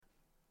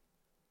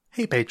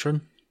Hey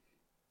patron,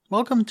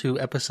 welcome to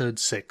episode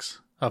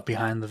 6 of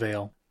Behind the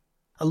Veil,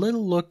 a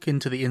little look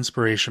into the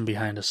inspiration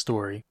behind a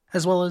story,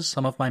 as well as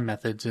some of my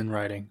methods in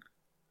writing.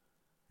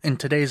 In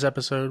today's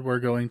episode, we're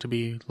going to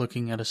be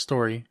looking at a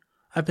story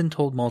I've been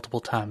told multiple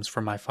times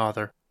from my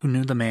father, who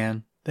knew the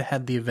man that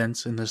had the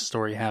events in this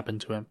story happen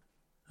to him.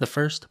 The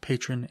first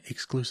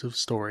patron-exclusive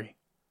story.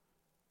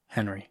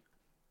 Henry.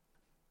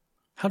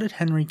 How did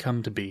Henry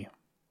come to be?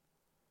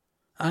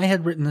 I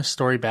had written this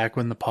story back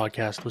when the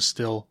podcast was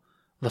still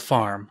The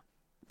Farm.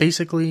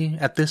 Basically,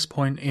 at this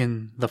point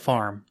in The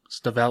Farm's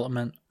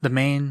development, the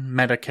main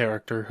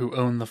meta-character who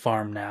owned the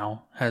farm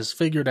now has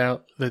figured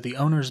out that the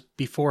owners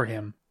before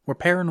him were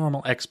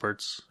paranormal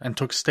experts and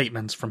took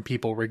statements from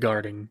people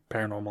regarding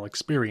paranormal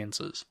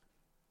experiences.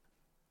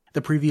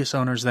 The previous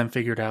owners then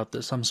figured out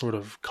that some sort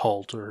of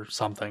cult or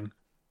something.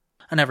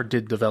 I never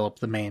did develop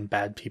the main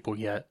bad people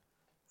yet.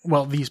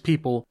 Well, these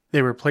people,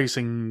 they were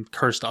placing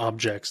cursed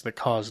objects that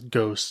caused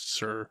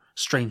ghosts or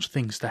strange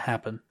things to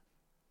happen.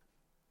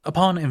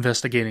 Upon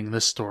investigating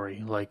this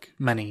story, like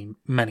many,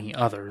 many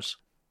others,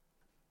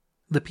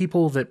 the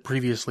people that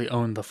previously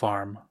owned the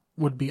farm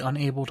would be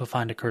unable to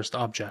find a cursed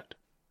object,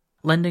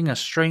 lending a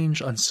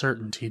strange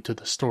uncertainty to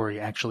the story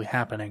actually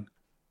happening,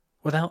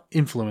 without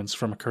influence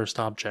from a cursed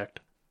object.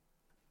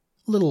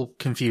 Little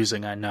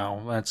confusing, I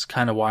know. That's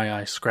kind of why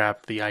I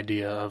scrapped the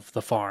idea of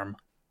the farm.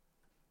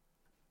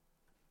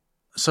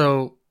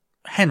 So,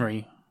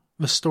 Henry,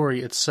 the story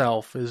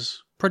itself,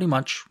 is pretty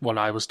much what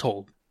I was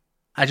told.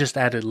 I just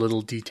added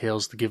little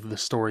details to give the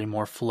story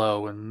more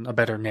flow and a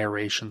better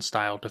narration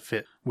style to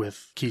fit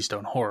with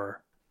Keystone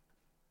Horror.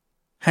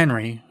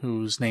 Henry,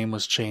 whose name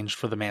was changed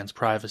for the man's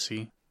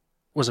privacy,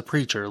 was a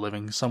preacher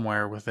living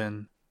somewhere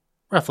within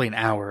roughly an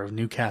hour of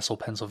Newcastle,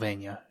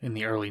 Pennsylvania in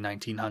the early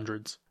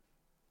 1900s.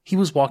 He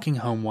was walking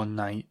home one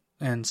night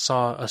and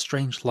saw a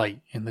strange light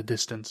in the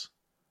distance,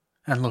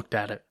 and looked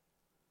at it,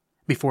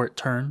 before it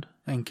turned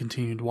and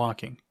continued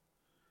walking.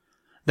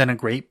 Then a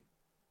great,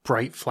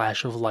 bright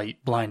flash of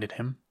light blinded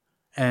him,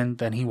 and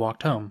then he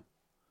walked home,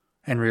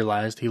 and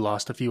realized he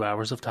lost a few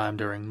hours of time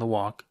during the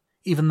walk,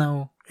 even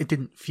though it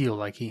didn't feel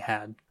like he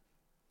had.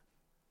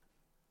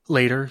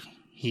 Later,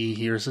 he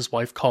hears his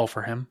wife call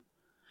for him,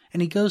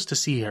 and he goes to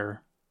see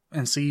her,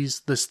 and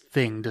sees this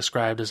thing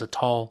described as a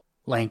tall,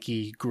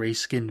 lanky,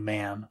 gray-skinned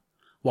man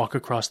walk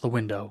across the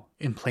window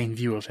in plain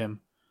view of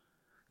him,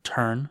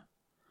 turn,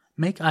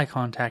 make eye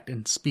contact,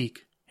 and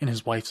speak in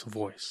his wife's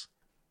voice.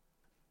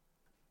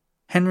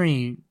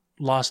 Henry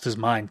lost his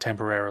mind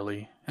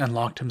temporarily and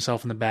locked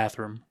himself in the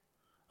bathroom,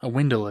 a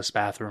windowless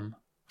bathroom,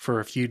 for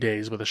a few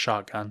days with a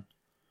shotgun.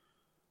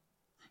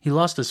 He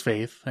lost his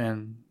faith,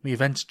 and the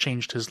events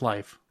changed his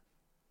life.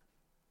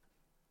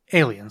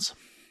 Aliens.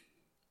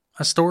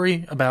 A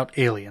story about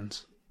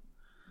aliens.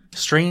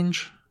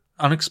 Strange,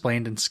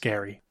 unexplained, and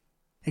scary.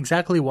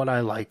 Exactly what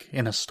I like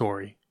in a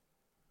story.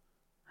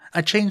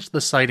 I changed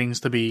the sightings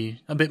to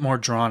be a bit more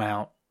drawn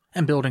out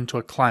and building to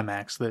a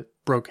climax that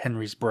broke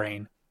Henry's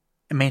brain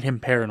and made him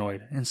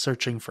paranoid and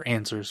searching for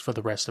answers for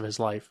the rest of his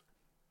life.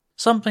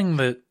 Something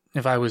that,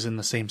 if I was in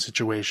the same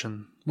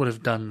situation, would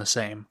have done the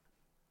same.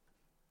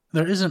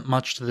 There isn't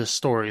much to this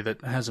story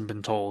that hasn't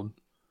been told.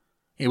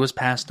 It was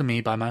passed to me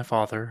by my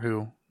father,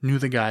 who knew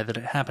the guy that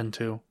it happened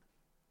to.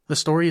 The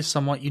story is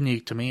somewhat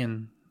unique to me,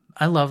 and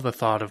I love the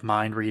thought of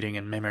mind reading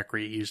and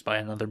mimicry used by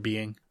another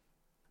being.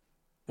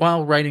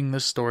 While writing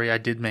this story, I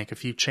did make a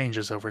few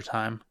changes over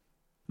time.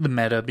 The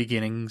meta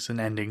beginnings and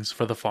endings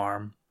for the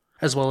farm,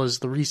 as well as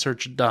the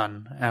research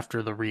done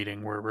after the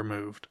reading were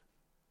removed.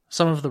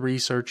 Some of the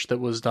research that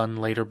was done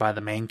later by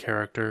the main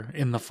character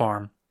in the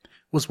farm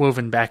was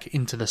woven back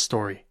into the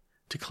story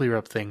to clear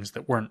up things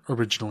that weren't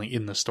originally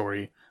in the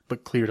story,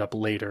 but cleared up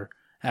later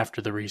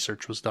after the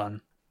research was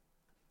done.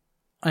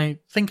 I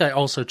think I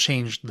also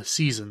changed the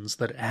seasons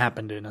that it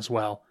happened in as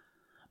well.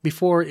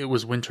 Before it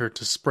was winter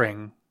to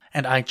spring,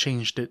 and I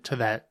changed it to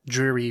that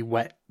dreary,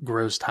 wet,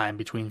 gross time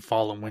between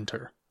fall and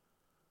winter.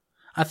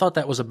 I thought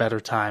that was a better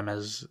time,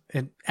 as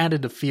it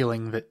added a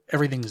feeling that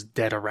everything's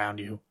dead around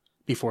you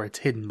before it's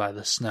hidden by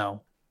the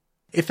snow.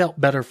 It felt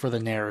better for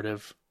the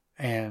narrative,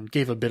 and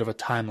gave a bit of a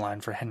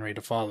timeline for Henry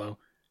to follow,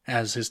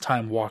 as his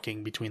time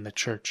walking between the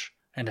church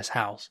and his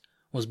house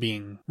was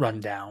being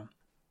run down.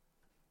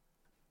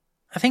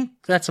 I think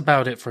that's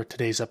about it for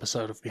today's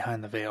episode of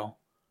Behind the Veil.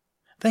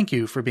 Thank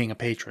you for being a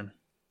patron.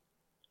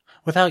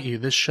 Without you,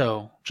 this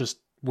show just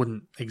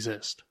wouldn't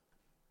exist.